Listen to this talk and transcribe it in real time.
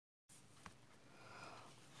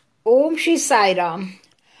ओम श्री साई राम।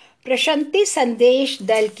 प्रशांति संदेश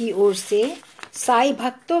दल की ओर से साई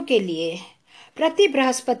भक्तों के लिए प्रति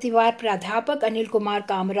बृहस्पतिवार प्राध्यापक अनिल कुमार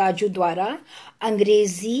कामराजू द्वारा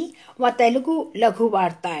अंग्रेजी व तेलुगु लघु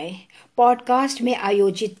वार्ताएं पॉडकास्ट में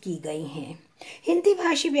आयोजित की गई हैं। हिंदी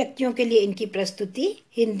भाषी व्यक्तियों के लिए इनकी प्रस्तुति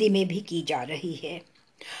हिंदी में भी की जा रही है।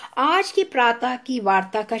 आज की प्रातः की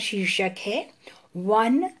वार्ता का शीर्षक है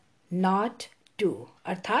 1 not 2,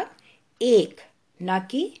 अर्थात एक न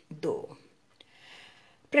कि दो।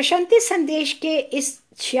 प्रशांति संदेश के इस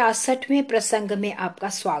 66वें प्रसंग में आपका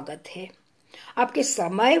स्वागत है। आपके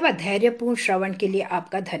समय व धैर्यपूर्ण श्रवण के लिए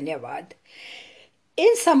आपका धन्यवाद।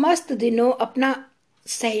 इन समस्त दिनों अपना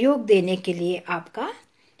सहयोग देने के लिए आपका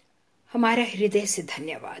हमारा हृदय से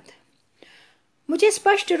धन्यवाद। मुझे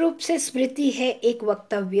स्पष्ट रूप से स्मृति है एक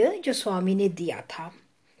वक्तव्य जो स्वामी ने दिया था,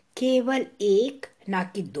 केवल एक ना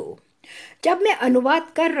कि दो। जब मैं अनुवाद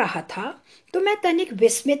कर रहा था तो मैं तनिक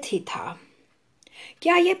विस्मित ही था।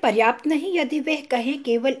 क्या यह पर्याप्त नहीं यदि वह कहें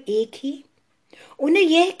केवल एक ही? उन्हें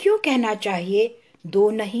यह क्यों कहना चाहिए दो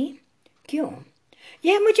नहीं? क्यों?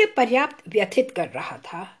 यह मुझे पर्याप्त व्यथित कर रहा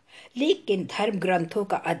था, लेकिन धर्म ग्रंथों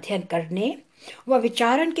का अध्ययन करने व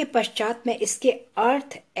विचारण के पश्चात मैं इसके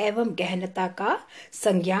अर्थ एवं गहनता का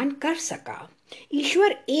संज्ञान कर सका।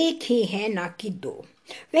 ईश्वर एक ही है, ना कि दो।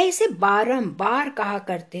 वह इसे बारंबार कहा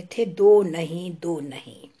करते थे, दो नहीं, दो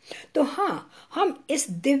नहीं। तो हाँ, हम इस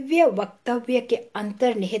दिव्य वक्तव्य के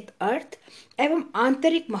अंतर्निहित अर्थ एवं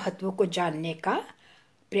आंतरिक महत्व को जानने का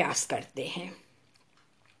प्रयास करते हैं।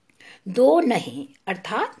 दो नहीं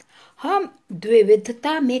अर्थात हम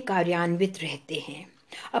द्विविधता में कार्यान्वित रहते हैं।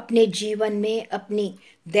 अपने जीवन में, अपनी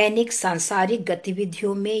दैनिक सांसारिक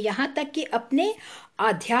गतिविधियों में, यहाँ तक कि अपने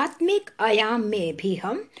आध्यात्मिक आयाम में भी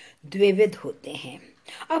हम द्विविध होते हैं।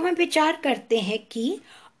 अब हम विचार करते हैं कि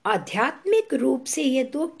आध्यात्मिक रूप से ये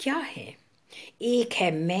दो क्या है। एक है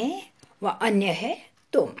मैं व अन्य है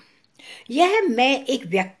तुम। यह मैं एक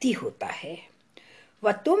व्यक्ति होता है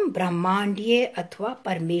व तुम ब्रह्मांडीय अथवा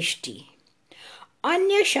परमेष्टि।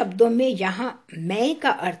 अन्य शब्दों में यहाँ मैं का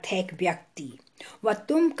अर्थ है एक व्यक्ति व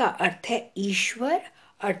तुम का अर्थ है ईश्वर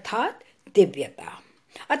अर्थात दिव्यता।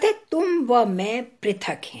 अतः तुम व मैं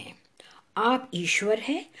पृथक हैं। आप ईश्वर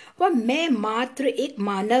हैं व मैं मात्र एक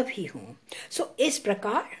मानव ही हूँ। सो इस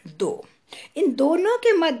प्रकार दो। इन दोनों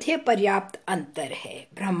के मध्य पर्याप्त अंतर है,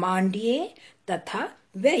 ब्रह्मांडीय तथा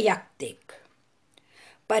वैयक्तिक,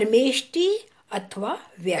 परमेष्टि अथवा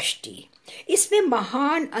व्यष्टि। इसमें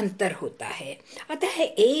महान अंतर होता है। अतः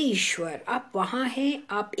ए ईश्वर, आप वहाँ हैं,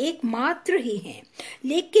 आप एकमात्र ही हैं।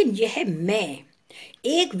 लेकिन यह मैं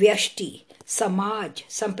एक व्यष्टि, समाज,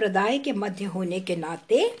 संप्रदाय के मध्य होने के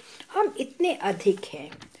नाते हम इतने अधिक हैं।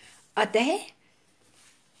 अतः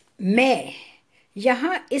मैं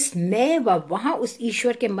यहाँ इस मैं व वहाँ उस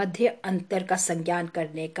ईश्वर के मध्य अंतर का संज्ञान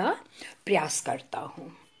करने का प्रयास करता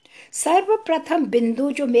हूँ। सर्वप्रथम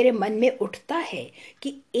बिंदु जो मेरे मन में उठता है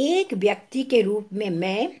कि एक व्यक्ति के रूप में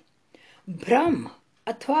मैं भ्रम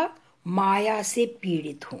अथवा माया से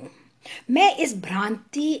पीड़ित हूँ। मैं इस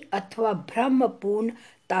भ्रांति अथवा भ्रमपूर्ण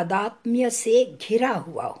तादात्म्य से घिरा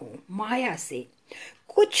हुआ हूँ, माया से।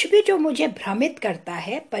 कुछ भी जो मुझे भ्रमित करता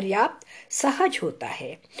है पर्याप्त सहज होता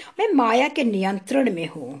है। मैं माया के नियंत्रण में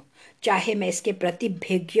हूँ, चाहे मैं इसके प्रति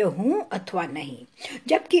भिज्ञ हूँ अथवा नहीं।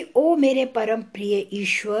 जबकि ओ मेरे परम प्रिय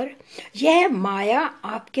ईश्वर, यह माया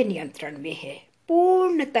आपके नियंत्रण में है,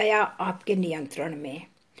 पूर्णतया आपके नियंत्रण में।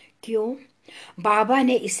 क्यों? बाबा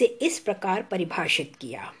ने इसे इस प्रकार परिभाषित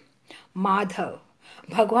किया। माधव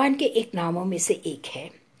भगवान के एक नामों में से एक है।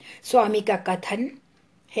 स्वामी का कथन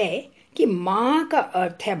है कि माँ का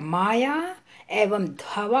अर्थ है माया एवं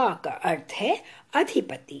धवा का अर्थ है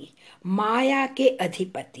अधिपति, माया के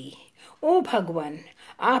अधिपति। ओ भगवान,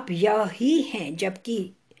 आप यही हैं,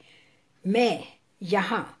 जबकि मैं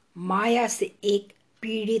यहाँ माया से एक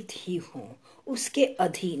पीड़ित ही हूँ, उसके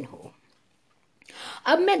अधीन हूँ।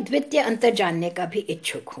 अब मैं द्वितीय अंतर जानने का भी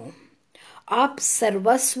इच्छुक हूँ। आप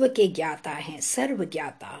सर्वस्व के ज्ञाता हैं,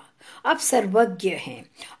 सर्वज्ञाता। आप सर्वज्ञ हैं।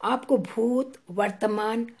 आपको भूत,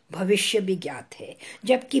 वर्तमान, भविष्य भी ज्ञात है,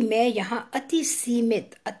 जबकि मैं यहाँ अति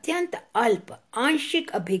सीमित, अत्यंत अल्प,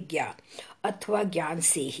 आंशिक अभिज्ञा अथवा ज्ञान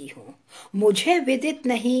से ही हूँ। मुझे विदित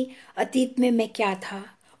नहीं अतीत में मैं क्या था,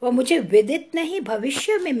 व मुझे विदित नहीं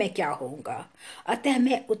भविष्य में मैं क्या होऊंगा। अतः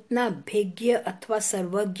मैं उतना भिज्ञ अथवा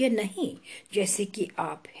सर्वज्ञ नहीं जैसे कि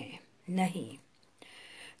आप हैं, नहीं।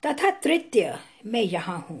 तथा तृतीय, मैं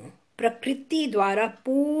यहाँ हूँ प्रकृति द्वारा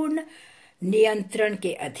पूर्ण नियंत्रण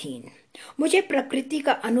के अधीन। मुझे प्रकृति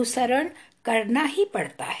का अनुसरण करना ही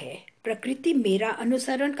पड़ता है। प्रकृति मेरा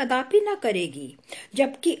अनुसरण कदापि न करेगी,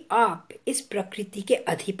 जबकि आप इस प्रकृति के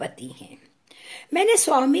अधिपति हैं। मैंने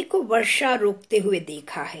स्वामी को वर्षा रोकते हुए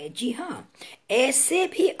देखा है। जी हाँ, ऐसे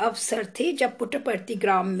भी अवसर थे जब पुट्टपर्ती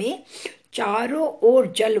ग्राम में चारों ओर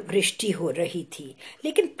जल वृष्टि हो रही थी,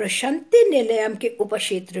 लेकिन प्रशांति निलयम के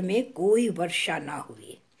उपक्षेत्र में कोई वर्षा ना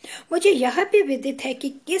हुई। मुझे यह भी विदित है कि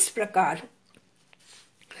किस प्रकार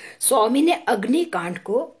स्वामी ने अग्निकांड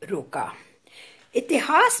को रोका।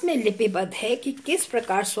 इतिहास में लिपिबद्ध है कि किस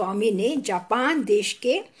प्रकार स्वामी ने जापान देश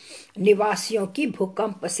के निवासियों की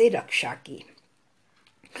भूकंप से रक्षा की।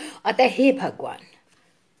 अतः हे भगवान,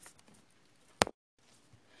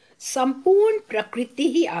 संपूर्ण प्रकृति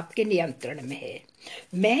ही आपके नियंत्रण में है।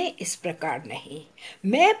 मैं इस प्रकार नहीं,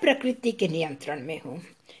 मैं प्रकृति के नियंत्रण में हूँ।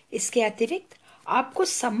 इसके अतिरिक्त आपको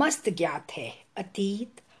समस्त ज्ञात है,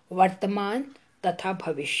 अतीत, वर्तमान तथा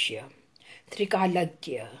भविष्य।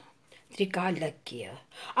 त्रिकालज्ञ, त्रिकालज्ञ,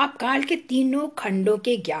 आप काल के तीनों खंडों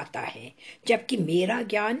के ज्ञाता हैं, जबकि मेरा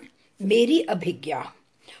ज्ञान, मेरी अभिज्ञा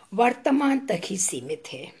वर्तमान तक ही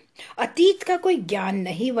सीमित है। अतीत का कोई ज्ञान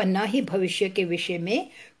नहीं व न ही भविष्य के विषय में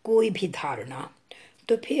कोई भी धारणा।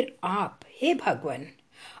 तो फिर आप, हे भगवान,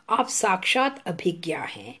 आप साक्षात अभिज्ञा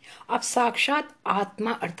हैं, आप साक्षात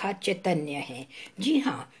आत्मा अर्थात चैतन्य हैं। जी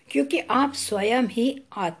हाँ, क्योंकि आप स्वयं ही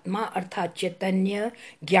आत्मा अर्थात चैतन्य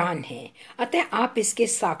ज्ञान हैं, अतः आप इसके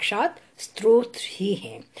साक्षात स्रोत ही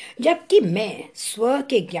हैं। जबकि मैं स्व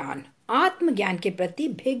के ज्ञान, आत्मज्ञान के प्रति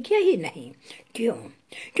भिज्ञ ही नहीं। क्यों?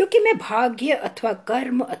 क्योंकि मैं भाग्य अथवा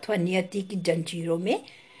कर्म अथवा नियति की जंजीरों में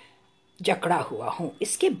जकड़ा हुआ हूँ,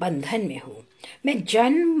 इसके बंधन में हूँ। मैं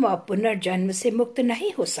जन्म व पुनर्जन्म से मुक्त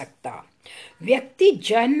नहीं हो सकता। व्यक्ति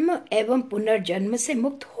जन्म एवं पुनर्जन्म से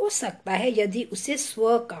मुक्त हो सकता है यदि उसे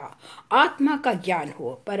स्व का, आत्मा का ज्ञान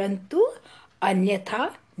हो, परंतु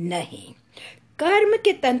अन्यथा नहीं। कर्म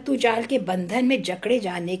के तंतुजाल के बंधन में जकड़े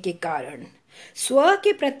जाने के कारण स्व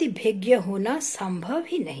के प्रति भिज्ञ होना संभव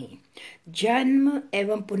ही नहीं। जन्म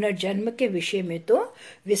एवं पुनर्जन्म के विषय में तो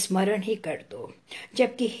विस्मरण ही कर दो।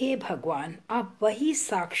 जबकि हे भगवान, आप वही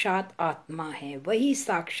साक्षात आत्मा हैं, वही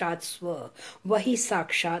साक्षात स्व, वही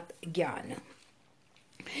साक्षात ज्ञान।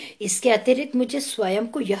 इसके अतिरिक्त मुझे स्वयं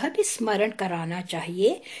को यह भी स्मरण कराना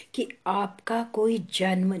चाहिए कि आपका कोई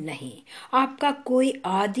जन्म नहीं, आपका कोई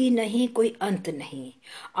आदि नहीं, कोई अंत नहीं।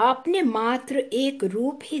 आपने मात्र एक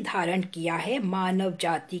रूप ही धारण किया है मानव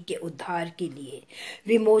जाति के उद्धार के लिए,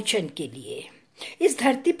 विमोचन के लिए। इस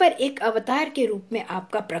धरती पर एक अवतार के रूप में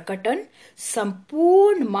आपका प्रकटन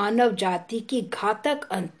संपूर्ण मानव जाति की घातक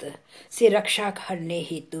अंत से रक्षा करने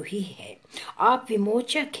हेतु ही है। आप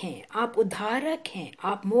विमोचक हैं, आप उद्धारक हैं,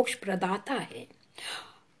 आप मोक्ष प्रदाता हैं।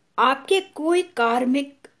 आपके कोई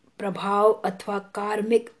कार्मिक प्रभाव अथवा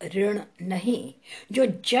कार्मिक ऋण नहीं जो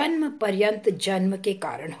जन्म पर्यंत जन्म के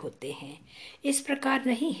कारण होते हैं। इस प्रकार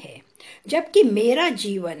नहीं है। जबकि मेरा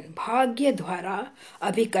जीवन भाग्य द्वारा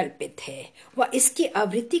अभिकल्पित है व इसकी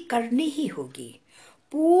आवृत्ति करनी ही होगी।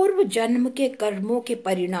 पूर्व जन्म के कर्मों के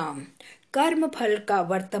परिणाम, कर्म फल का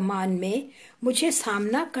वर्तमान में मुझे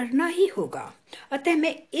सामना करना ही होगा। अतः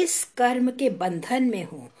मैं इस कर्म के बंधन में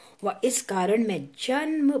हूँ व इस कारण मैं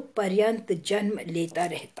जन्म पर्यंत जन्म लेता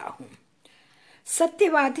रहता हूँ।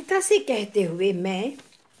 सत्यवादिता से कहते हुए मैं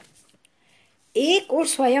एक और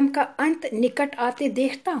स्वयं का अंत निकट आते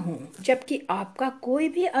देखता हूँ, जबकि आपका कोई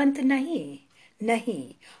भी अंत नहीं। नहीं,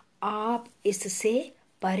 आप इससे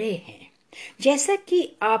परे हैं। जैसा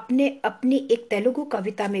कि आपने अपनी एक तेलुगु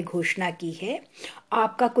कविता में घोषणा की है,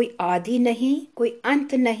 आपका कोई आदि नहीं, कोई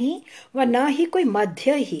अंत नहीं व न ही कोई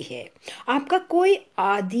मध्य ही है। आपका कोई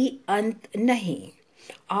आदि अंत नहीं।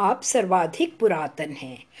 आप सर्वाधिक पुरातन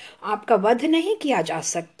हैं। आपका वध नहीं किया जा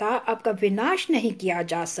सकता, आपका विनाश नहीं किया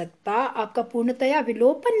जा सकता, आपका पूर्णतया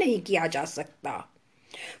विलोपन नहीं किया जा सकता।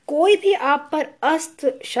 कोई भी आप पर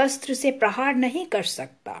अस्त्र शस्त्र से प्रहार नहीं कर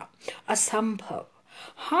सकता। असंभव।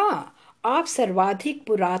 हाँ, आप सर्वाधिक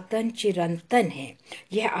पुरातन चिरंतन हैं।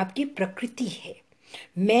 यह आपकी प्रकृति है।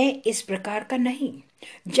 मैं इस प्रकार का नहीं।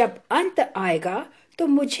 जब अंत आएगा तो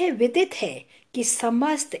मुझे विदित है कि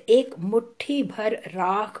समस्त एक मुट्ठी भर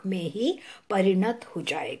राख में ही परिणत हो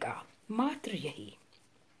जाएगा। मात्र यही।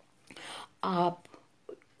 आप,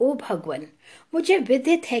 ओ भगवान, मुझे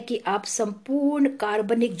विदित है कि आप संपूर्ण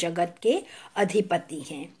कार्बनिक जगत के अधिपति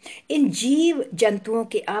हैं। इन जीव जंतुओं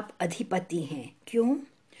के आप अधिपति हैं। क्यों?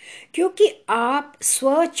 क्योंकि आप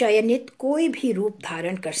स्वचयनित कोई भी रूप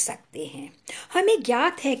धारण कर सकते हैं। हमें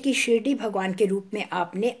ज्ञात है कि शिरडी भगवान के रूप में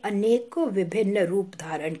आपने अनेकों विभिन्न रूप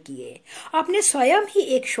धारण किए। आपने स्वयं ही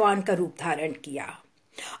एक श्वान का रूप धारण किया।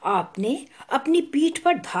 आपने अपनी पीठ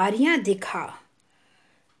पर धारियां दिखा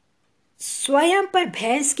स्वयं पर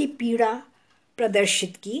भैंस की पीड़ा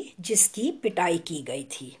प्रदर्शित की, जिसकी पिटाई की गई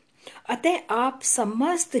थी। अतः आप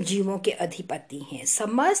समस्त जीवों के अधिपति हैं।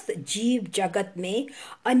 समस्त जीव जगत में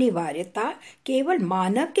अनिवार्यता केवल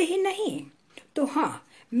मानव के ही नहीं। तो हाँ,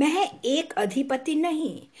 मैं एक अधिपति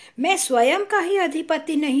नहीं, मैं स्वयं का ही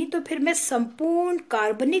अधिपति नहीं, तो फिर मैं संपूर्ण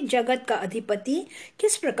कार्बनिक जगत का अधिपति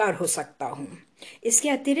किस प्रकार हो सकता हूँ? इसके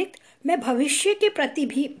अतिरिक्त मैं भविष्य के प्रति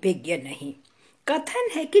भी विज्ञ नहीं। कथन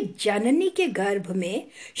है कि जननी के गर्भ में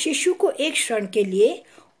शिशु को एक क्षण के लिए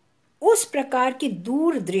उस प्रकार की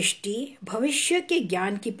दूरदृष्टि भविष्य के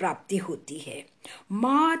ज्ञान की प्राप्ति होती है,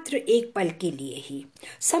 मात्र एक पल के लिए ही।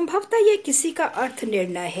 संभवतः यह किसी का अर्थ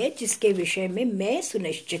निर्णय है जिसके विषय में मैं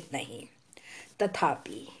सुनिश्चित नहीं।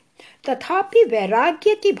 तथापि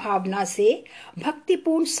वैराग्य की भावना से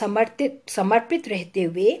भक्तिपूर्ण समर्पित रहते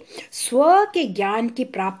हुए, स्व के ज्ञान की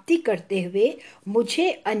प्राप्ति करते हुए मुझे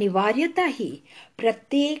अनिवार्यता ही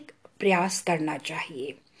प्रत्येक प्रयास करना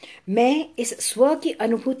चाहिए। मैं इस स्व की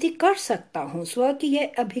अनुभूति कर सकता हूँ, स्व की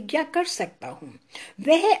यह अभिज्ञा कर सकता हूँ।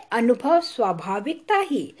 वह अनुभव स्वाभाविकता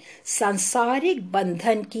ही सांसारिक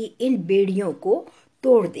बंधन की इन बेड़ियों को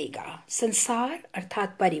तोड़ देगा। संसार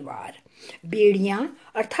अर्थात परिवार, बेड़ियां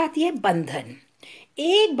अर्थात यह बंधन।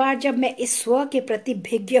 एक बार जब मैं इस स्व के प्रति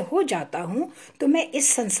भिज्ञ हो जाता हूँ तो मैं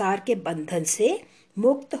इस संसार के बंधन से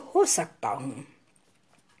मुक्त हो सकता हूँ।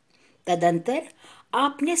 तदंतर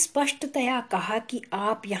आपने स्पष्टतया कहा कि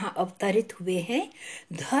आप यहाँ अवतरित हुए हैं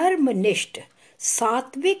धर्मनिष्ठ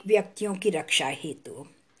सात्विक व्यक्तियों की रक्षा हेतु,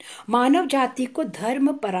 मानव जाति को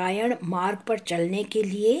धर्म परायण मार्ग पर चलने के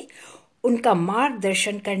लिए, उनका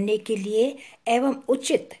मार्गदर्शन करने के लिए एवं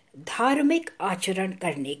उचित धार्मिक आचरण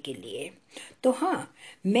करने के लिए। तो हाँ,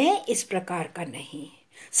 मैं इस प्रकार का नहीं।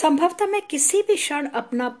 संभवतः मैं किसी भी क्षण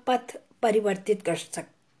अपना पथ परिवर्तित कर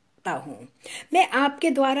सकता हूँ। मैं आपके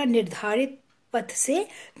द्वारा निर्धारित पथ से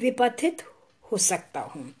विपथित हो सकता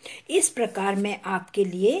हूँ। इस प्रकार मैं आपके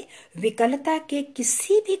लिए विकलता के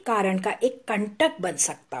किसी भी कारण का एक कंटक बन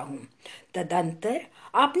सकता हूँ। तदंतर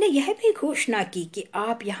आपने यह भी घोषणा की कि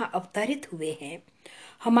आप यहाँ अवतरित हुए हैं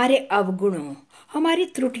हमारे अवगुणों, हमारी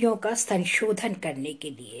त्रुटियों का संशोधन करने के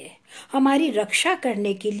लिए, हमारी रक्षा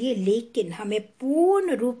करने के लिए, लेकिन हमें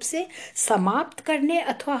पूर्ण रूप से समाप्त करने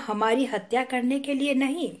अथवा हमारी हत्या करने के लिए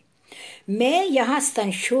नहीं। मैं यहाँ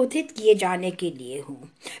संशोधित किए जाने के लिए हूँ,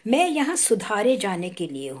 मैं यहाँ सुधारे जाने के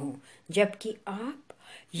लिए हूँ, जबकि आप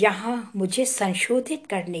यहाँ मुझे संशोधित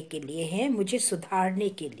करने के लिए हैं, मुझे सुधारने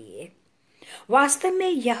के लिए। वास्तव में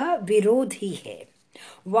यह विरोध ही है।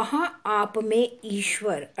 वहाँ आप में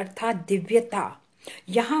ईश्वर अर्थात दिव्यता,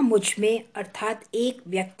 यहाँ मुझ में अर्थात एक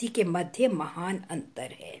व्यक्ति के मध्य महान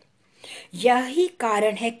अंतर है। यही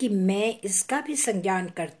कारण है कि मैं इसका भी संज्ञान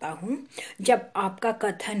करता हूँ जब आपका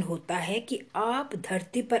कथन होता है कि आप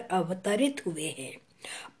धरती पर अवतरित हुए हैं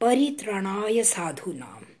परित्राणाय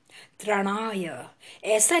साधूनाम। त्रणाय,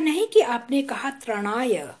 ऐसा नहीं कि आपने कहा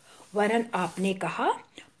त्रणाय, वरन आपने कहा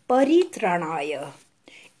परित्राणाय।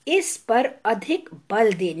 इस पर अधिक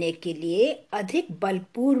बल देने के लिए, अधिक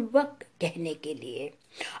बलपूर्वक कहने के लिए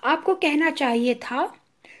आपको कहना चाहिए था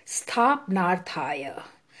स्थापनार्थाय,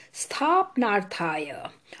 स्थापनार्थाय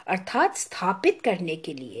अर्थात स्थापित करने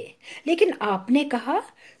के लिए, लेकिन आपने कहा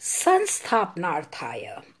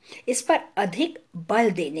संस्थापनार्थाय, इस पर अधिक बल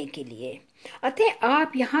देने के लिए। अतः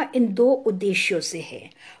आप यहाँ इन दो उद्देश्यों से हैं,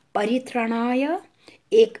 परित्राणाय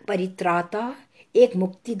एक परित्राता, एक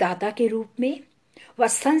मुक्तिदाता के रूप में, व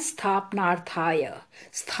संस्थापनार्थाय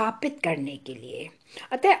स्थापित करने के लिए।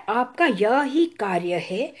 अतः आपका यह ही कार्य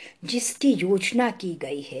है जिसकी योजना की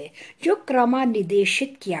गई है, जो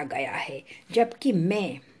क्रमानिर्देशित किया गया है, जबकि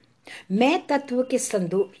मैं तत्व के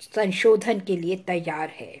संशोधन के लिए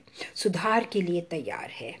तैयार है, सुधार के लिए तैयार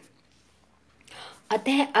है।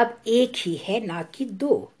 अतः अब एक ही है, ना कि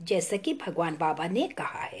दो, जैसा कि भगवान बाबा ने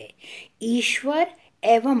कहा है। ईश्वर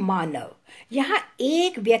एवं मानव, यहाँ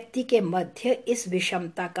एक व्यक्ति के मध्य इस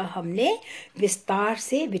विषमता का हमने विस्तार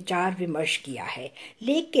से विचार विमर्श किया है,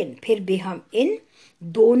 लेकिन फिर भी हम इन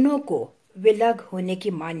दोनों को विलग होने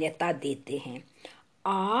की मान्यता देते हैं।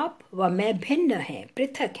 आप व मैं भिन्न हैं,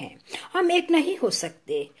 पृथक हैं, हम एक नहीं हो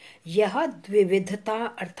सकते। यह द्विविधता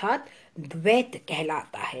अर्थात द्वैत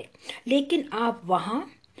कहलाता है। लेकिन आप वहाँ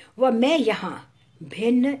व मैं यहाँ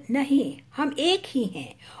भिन्न नहीं, हम एक ही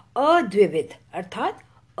हैं। अद्विविध अर्थात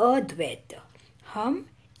अद्वैत, हम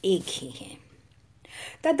एक ही हैं।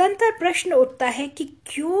 तदंतर प्रश्न उठता है कि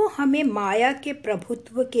क्यों हमें माया के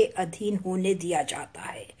प्रभुत्व के अधीन होने दिया जाता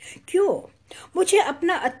है? क्यों? मुझे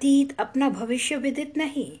अपना अतीत, अपना भविष्य विदित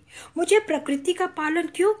नहीं। मुझे प्रकृति का पालन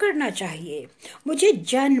क्यों करना चाहिए? मुझे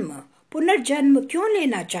जन्म पुनर्जन्म क्यों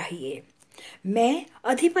लेना चाहिए? मैं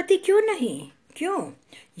अधिपति क्यों नहीं? क्यों?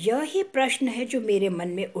 यही प्रश्न है जो मेरे मन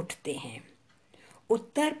में उठते हैं।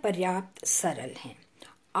 उत्तर पर्याप्त सरल हैं।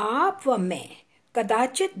 आप व मैं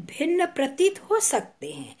कदाचित भिन्न प्रतीत हो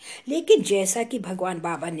सकते हैं, लेकिन जैसा कि भगवान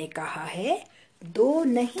बाबा ने कहा है, दो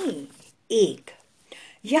नहीं, एक।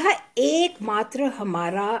 यह एकमात्र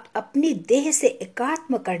हमारा अपनी देह से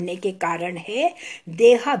एकात्म करने के कारण है,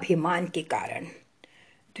 देहाभिमान के कारण।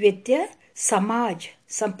 द्वितीय, समाज,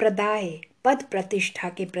 संप्रदाय, पद प्रतिष्ठा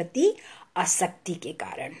के प्रति आसक्ति के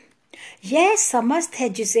कारण। यह समस्त है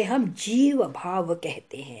जिसे हम जीव भाव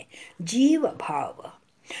कहते हैं। जीव भाव,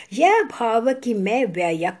 यह भाव कि मैं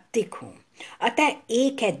वैयक्तिक हूँ। अतः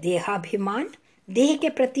एक है देहाभिमान, देह के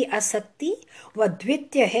प्रति आसक्ति, व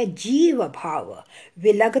द्वितीय है जीव भाव,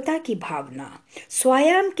 विलगता की भावना,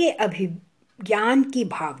 स्वयं के अभिज्ञान की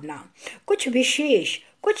भावना, कुछ विशेष,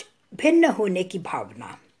 कुछ भिन्न होने की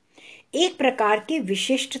भावना, एक प्रकार की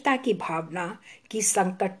विशिष्टता की भावना की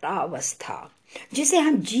संकटावस्था, जिसे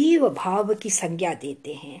हम जीव भाव की संज्ञा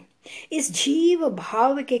देते हैं। इस जीव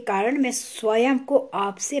भाव के कारण मैं स्वयं को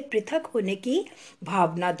आपसे पृथक होने की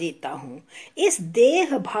भावना देता हूँ। इस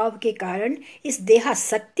देह भाव के कारण, इस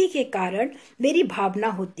देहासक्ति के कारण मेरी भावना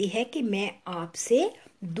होती है कि मैं आपसे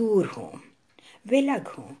दूर हूँ, विलग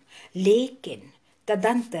हूँ। लेकिन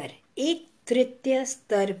तदंतर एक तृतीय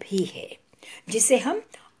स्तर भी है, जिसे हम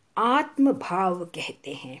आत्म भाव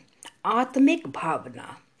कहते हैं। आत्मिक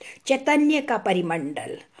भावना, चैतन्य का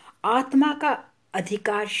परिमंडल, आत्मा का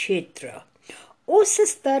अधिकार क्षेत्र। उस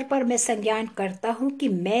स्तर पर मैं संज्ञान करता हूं कि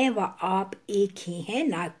मैं व आप एक ही हैं,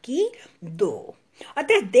 ना कि दो।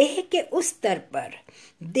 अतः देह के उस स्तर पर,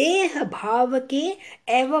 देह भाव के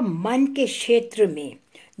एवं मन के क्षेत्र में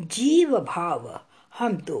जीव भाव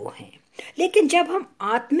हम दो हैं। लेकिन जब हम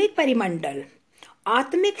आत्मिक परिमंडल,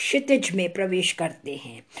 आत्मिक क्षितिज में प्रवेश करते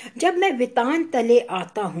हैं, जब मैं वितान तले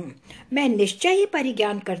आता हूँ, मैं निश्चय ही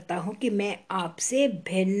परिज्ञान करता हूँ कि मैं आपसे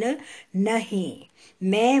भिन्न नहीं,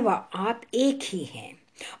 मैं व आप एक ही हैं।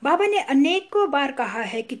 बाबा ने अनेकों बार कहा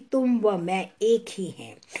है कि तुम व मैं एक ही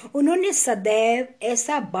हैं। उन्होंने सदैव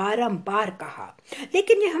ऐसा बारंबार कहा,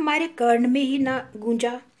 लेकिन यह हमारे कर्ण में ही ना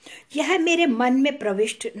गूंजा, यह मेरे मन में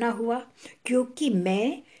प्रविष्ट न हुआ, क्योंकि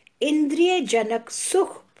मैं इंद्रिय जनक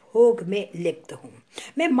सुख भोग में लिप्त हूँ।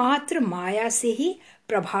 मैं मात्र माया से ही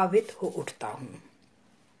प्रभावित हो उठता हूँ।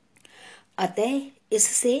 अतः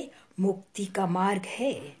इससे मुक्ति का मार्ग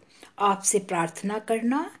है आपसे प्रार्थना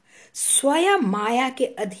करना, स्वयं माया के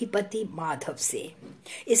अधिपति माधव से।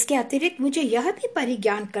 इसके अतिरिक्त मुझे यह भी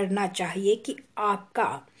परिज्ञान करना चाहिए कि आपका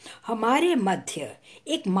हमारे मध्य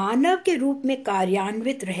एक मानव के रूप में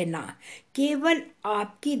कार्यान्वित रहना केवल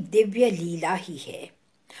आपकी दिव्य लीला ही है।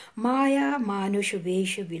 माया मानुष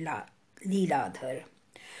वेश लीलाधर,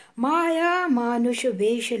 माया मानुष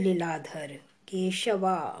वेश लीलाधर,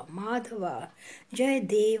 केशवा माधवा जय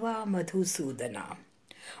देवा मधुसूदना।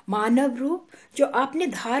 मानव रूप जो आपने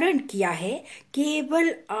धारण किया है,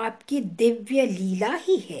 केवल आपकी दिव्य लीला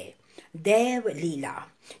ही है। देव लीला,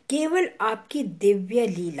 केवल आपकी दिव्य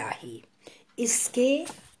लीला ही, इसके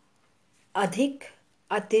अधिक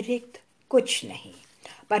अतिरिक्त कुछ नहीं।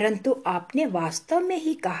 परंतु आपने वास्तव में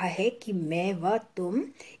ही कहा है कि मैं व तुम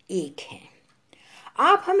एक हैं।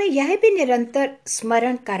 आप हमें यह भी निरंतर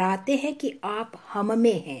स्मरण कराते हैं कि आप हम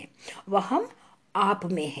में हैं व हम आप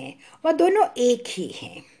में हैं, वह दोनों एक ही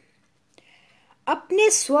हैं। अपने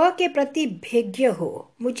स्व के प्रति भिज्ञ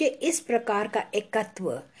हो मुझे इस प्रकार का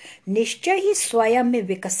एकत्व निश्चय ही स्वयं में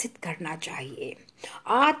विकसित करना चाहिए,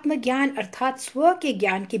 आत्मज्ञान अर्थात स्व के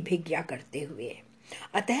ज्ञान की भिज्ञा करते हुए।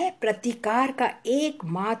 अतः प्रतिकार का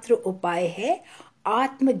एकमात्र उपाय है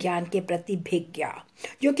आत्मज्ञान के प्रति भिज्ञा,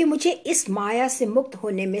 जो कि मुझे इस माया से मुक्त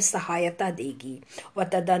होने में सहायता देगी, व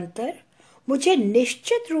तदंतर मुझे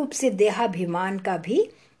निश्चित रूप से देहाभिमान का भी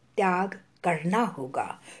त्याग करना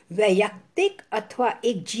होगा, वैयक्तिक अथवा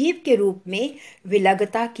एक जीव के रूप में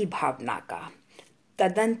विलगता की भावना का।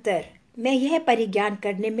 तदंतर मैं यह परिज्ञान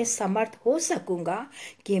करने में समर्थ हो सकूंगा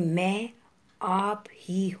कि मैं आप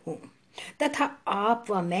ही हूँ तथा आप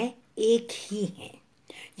व मैं एक ही हैं।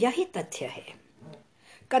 यही तथ्य है।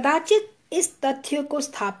 कदाचित इस तथ्य को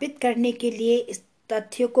स्थापित करने के लिए, इस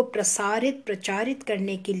तथ्य को प्रचारित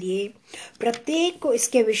करने के लिए, प्रत्येक को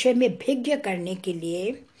इसके विषय में भिज्ञ करने के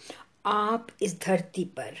लिए आप इस धरती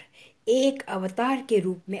पर एक अवतार के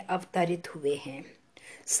रूप में अवतरित हुए हैं।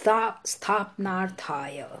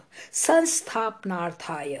 स्थापनार्थाय,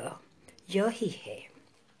 संस्थापनार्थाय यही है।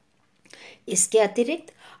 इसके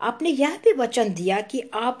अतिरिक्त आपने यह भी वचन दिया कि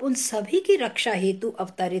आप उन सभी की रक्षा हेतु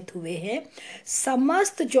अवतरित हुए हैं,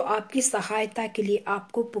 समस्त जो आपकी सहायता के लिए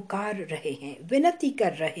आपको पुकार रहे हैं, विनती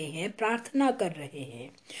कर रहे हैं, प्रार्थना कर रहे हैं।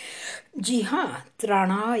 जी हाँ,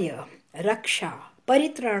 त्राणाय रक्षा,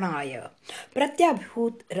 परित्राणाय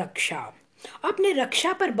प्रत्याभूत रक्षा। आपने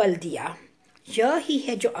रक्षा पर बल दिया, यह ही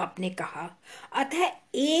है जो आपने कहा। अतः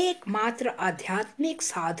एकमात्र आध्यात्मिक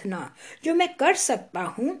साधना जो मैं कर सकता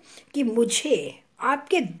हूँ कि मुझे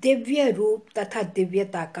आपके दिव्य रूप तथा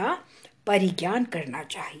दिव्यता का परिज्ञान करना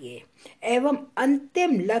चाहिए एवं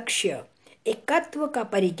अंतिम लक्ष्य एकत्व का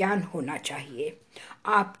परिज्ञान होना चाहिए,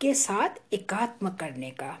 आपके साथ एकात्म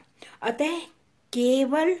करने का। अतः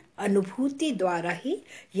केवल अनुभूति द्वारा ही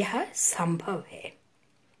यह संभव है।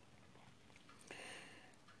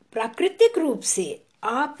 प्राकृतिक रूप से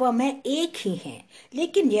आप व मैं एक ही हैं,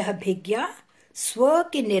 लेकिन यह भिज्ञा स्व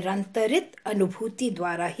की निरंतरित अनुभूति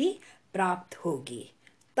द्वारा ही प्राप्त होगी।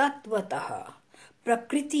 तत्वतः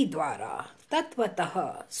प्रकृति द्वारा,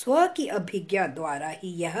 तत्वतः स्व की अभिज्ञा द्वारा ही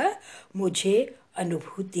यह मुझे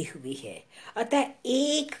अनुभूति हुई है। अतः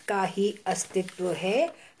एक का ही अस्तित्व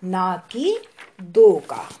है, ना कि दो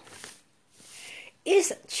का।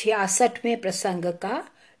 इस 66वें प्रसंग का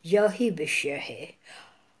यही विषय है।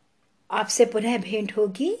 आपसे पुनः भेंट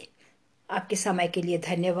होगी। आपके समय के लिए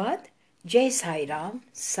धन्यवाद। जय साई राम,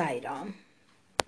 साई राम।